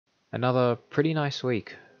Another pretty nice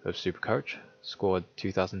week of SuperCoach. Scored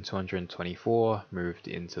 2,224, moved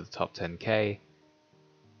into the top 10k.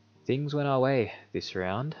 Things went our way this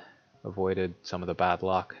round. Avoided some of the bad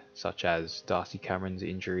luck, such as Darcy Cameron's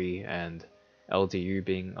injury and LDU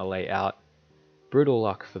being a late out. Brutal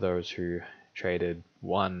luck for those who traded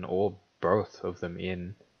one or both of them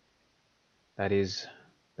in. That is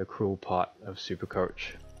the cruel part of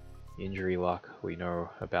SuperCoach. Injury luck, we know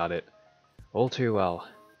about it all too well.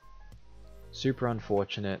 Super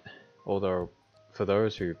unfortunate, although for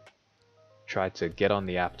those who tried to get on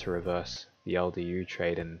the app to reverse the LDU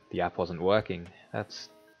trade and the app wasn't working, that's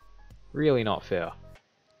really not fair.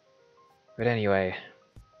 But anyway,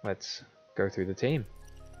 let's go through the team.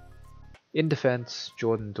 In defense,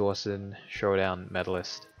 Jordan Dawson, Showdown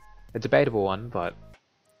medalist. A debatable one, but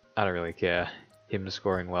I don't really care. Him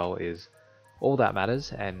scoring well is all that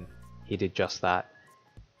matters, and he did just that.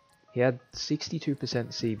 He had 62%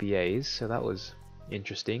 CBAs, so that was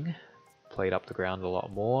interesting. Played up the ground a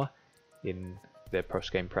lot more. In their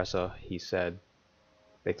post-game presser, he said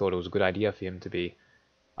they thought it was a good idea for him to be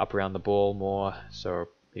up around the ball more, so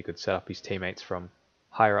he could set up his teammates from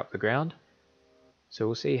higher up the ground. So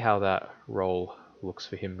we'll see how that role looks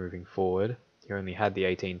for him moving forward. He only had the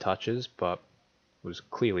 18 touches, but was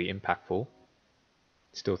clearly impactful.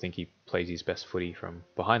 Still think he plays his best footy from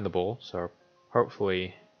behind the ball, so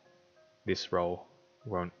hopefully this role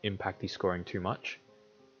won't impact his scoring too much.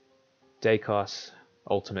 Dacos,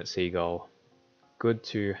 ultimate seagull. Good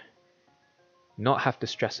to not have to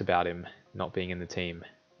stress about him not being in the team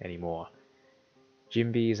anymore.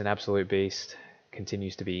 Jimby is an absolute beast.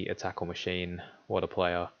 Continues to be a tackle machine. What a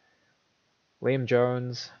player. Liam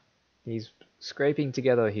Jones, he's scraping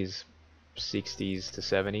together his 60s to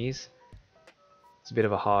 70s. It's a bit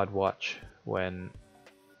of a hard watch when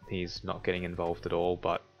he's not getting involved at all,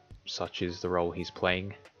 but such is the role he's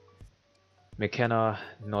playing. McKenna,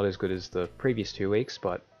 not as good as the previous 2 weeks,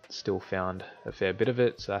 but still found a fair bit of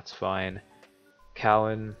it, so that's fine.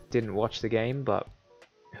 Cowan didn't watch the game, but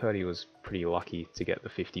heard he was pretty lucky to get the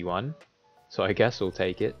 51, so I guess we'll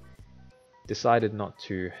take it. Decided not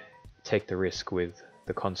to take the risk with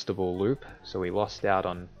the Constable loop, so we lost out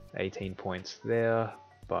on 18 points there,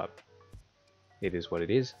 but it is what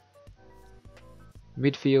it is.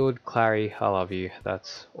 Midfield, Clarry, I love you,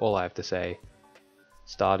 that's all I have to say.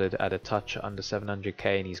 Started at a touch under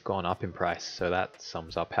 700k and he's gone up in price, so that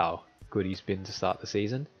sums up how good he's been to start the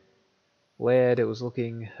season. Laird, it was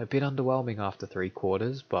looking a bit underwhelming after 3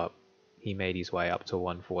 quarters, but he made his way up to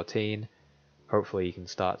 114. Hopefully he can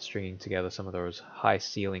start stringing together some of those high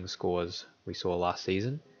ceiling scores we saw last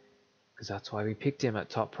season, because that's why we picked him at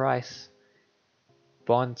top price.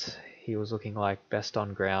 Bont, he was looking like best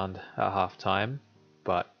on ground at half time,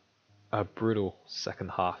 but a brutal second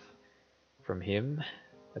half from him,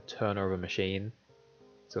 a turnover machine.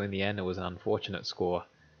 So in the end it was an unfortunate score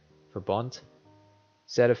for Bont.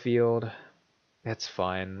 Setterfield, that's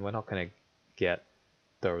fine, we're not going to get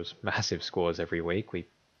those massive scores every week. We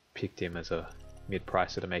picked him as a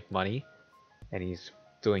mid-pricer to make money, and he's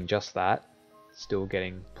doing just that, still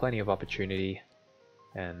getting plenty of opportunity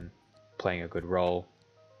and playing a good role.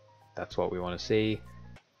 That's what we want to see.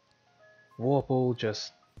 Warple,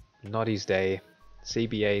 just not his day.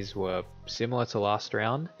 CBAs were similar to last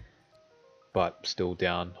round, but still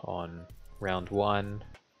down on round 1.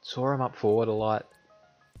 Saw him up forward a lot.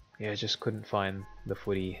 Yeah, just couldn't find the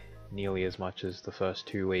footy nearly as much as the first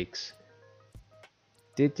 2 weeks.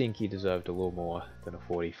 Did think he deserved a little more than a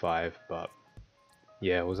 45, but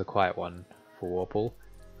yeah, it was a quiet one for Warple.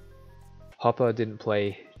 Hopper didn't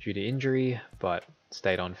play due to injury, but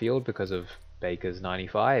stayed on field because of Baker's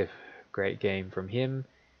 95. Great game from him.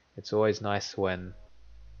 It's always nice when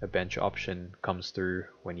a bench option comes through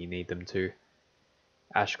when you need them to.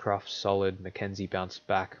 Ashcroft solid, Mackenzie bounced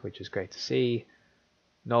back, which is great to see.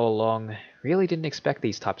 Noah Long, really didn't expect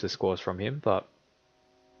these types of scores from him, but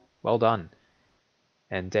well done.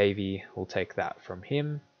 And Davey will take that from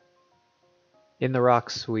him. In the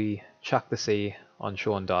Rucks, we chucked the C on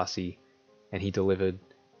Sean Darcy, and he delivered.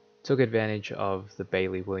 Took advantage of the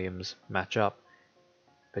Bailey-Williams matchup.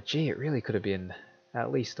 But gee, it really could have been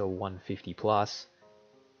at least a 150 plus.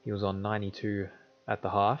 He was on 92 at the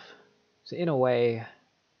half. So in a way,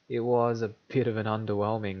 it was a bit of an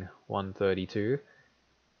underwhelming 132.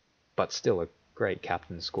 But still a great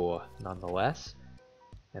captain score nonetheless.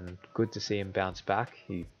 And good to see him bounce back.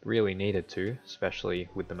 He really needed to, especially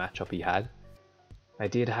with the matchup he had. I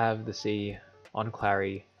did have the C on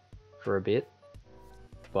Clarry for a bit,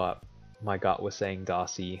 but my gut was saying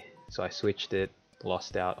Darcy, so I switched it,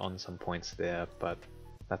 lost out on some points there, but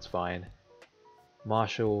that's fine.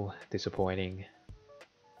 Marshall, disappointing.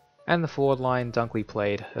 And the forward line, Dunkley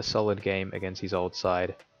played a solid game against his old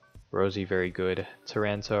side. Rosie very good.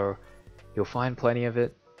 Taranto, he'll find plenty of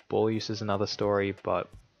it. Ball use is another story, but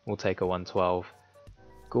we'll take a 112.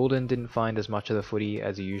 Goulden didn't find as much of the footy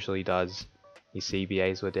as he usually does. His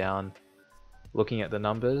CBAs were down. Looking at the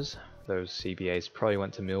numbers, those CBAs probably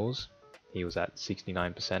went to Mills. He was at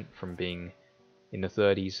 69% from being in the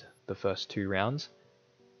 30s the first 2 rounds.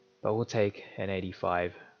 But we'll take an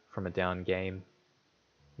 85 from a down game.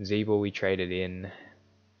 Zeeble we traded in.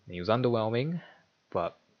 He was underwhelming,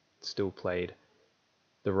 but still played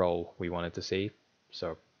the role we wanted to see,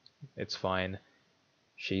 so it's fine.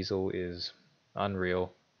 Sheasel is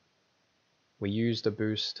unreal. We used a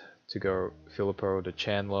boost to go Filippo to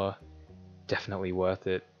Chandler. Definitely worth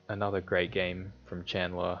it. Another great game from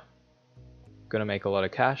Chandler. Gonna make a lot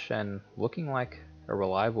of cash and looking like a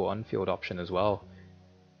reliable on-field option as well.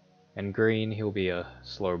 And Green, he'll be a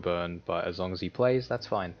slow burn, but as long as he plays, that's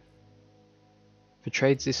fine. For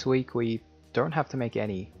trades this week, we don't have to make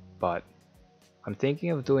any, but I'm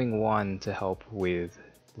thinking of doing one to help with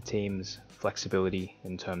the team's flexibility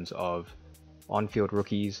in terms of on-field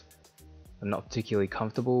rookies. I'm not particularly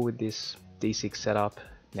comfortable with this D6 setup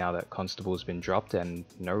now that Constable's been dropped and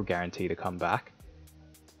no guarantee to come back.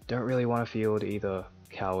 Don't really want to field either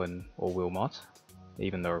Cowan or Wilmot,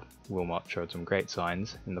 even though Wilmot showed some great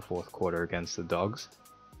signs in the 4th quarter against the Dogs.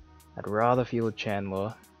 I'd rather field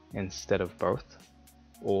Chandler instead of both,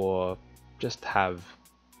 or just have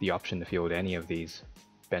the option to field any of these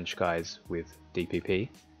bench guys with DPP.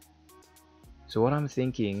 So what I'm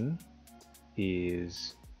thinking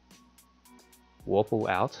is Warple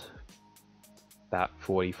out. That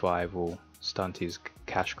 45 will stunt his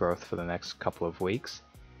cash growth for the next couple of weeks.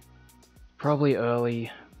 Probably early,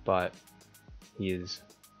 but he is,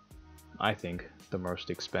 I think, the most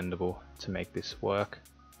expendable to make this work.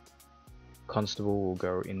 Constable will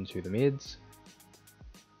go into the mids.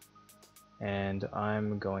 And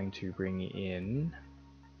I'm going to bring in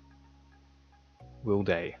Will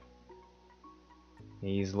Day.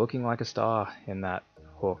 He's looking like a star in that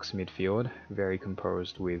Hawks midfield, very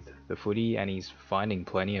composed with the footy, and he's finding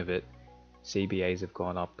plenty of it. CBAs have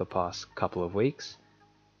gone up the past couple of weeks.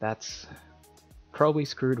 That's probably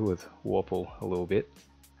screwed with Warple a little bit,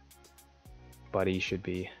 but he should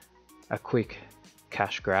be a quick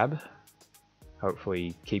cash grab. Hopefully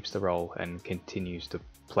he keeps the role and continues to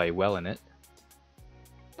play well in it.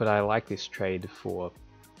 But I like this trade for,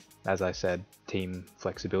 as I said, team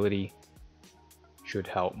flexibility. Should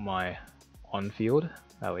help my on-field,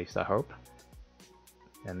 at least I hope.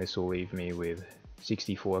 And this will leave me with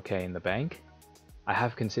 64k in the bank. I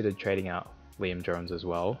have considered trading out Liam Jones as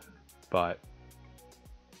well, but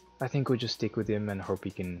I think we'll just stick with him and hope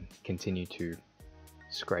he can continue to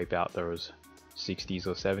scrape out those 60s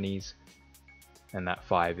or 70s. And that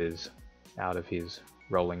 5 is out of his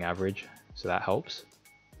rolling average, so that helps.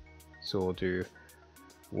 So we'll do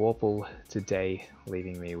Warple today,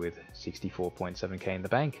 leaving me with 64.7k in the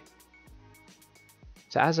bank.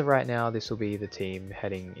 So as of right now, this will be the team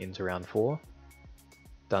heading into round 4.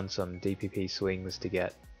 Done some DPP swings to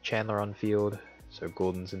get Chandler on field, so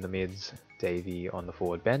Gordon's in the mids, Davey on the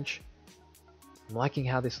forward bench. I'm liking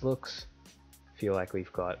how this looks. Feel like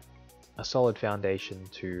we've got a solid foundation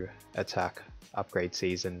to attack upgrade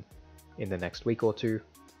season in the next week or 2.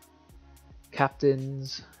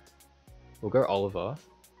 Captains, we'll go Oliver,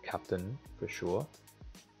 captain for sure.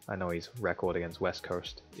 I know his record against West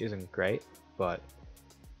Coast isn't great, but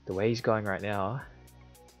the way he's going right now,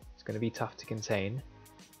 it's going to be tough to contain.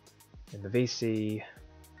 In the VC,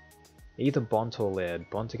 either Bont or Laird.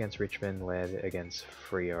 Bont against Richmond, Laird against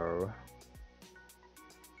Freo.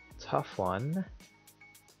 Tough one.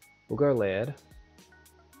 We'll go Laird.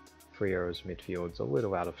 Freo's midfield's a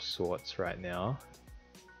little out of sorts right now.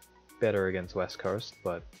 Better against West Coast,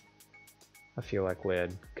 but I feel like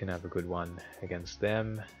Laird can have a good one against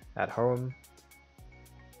them at home.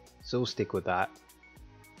 So we'll stick with that.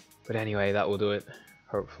 But anyway, that will do it.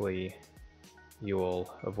 Hopefully you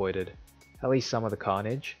all avoided at least some of the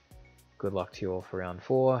carnage. Good luck to you all for round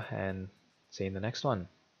 4, and see you in the next one.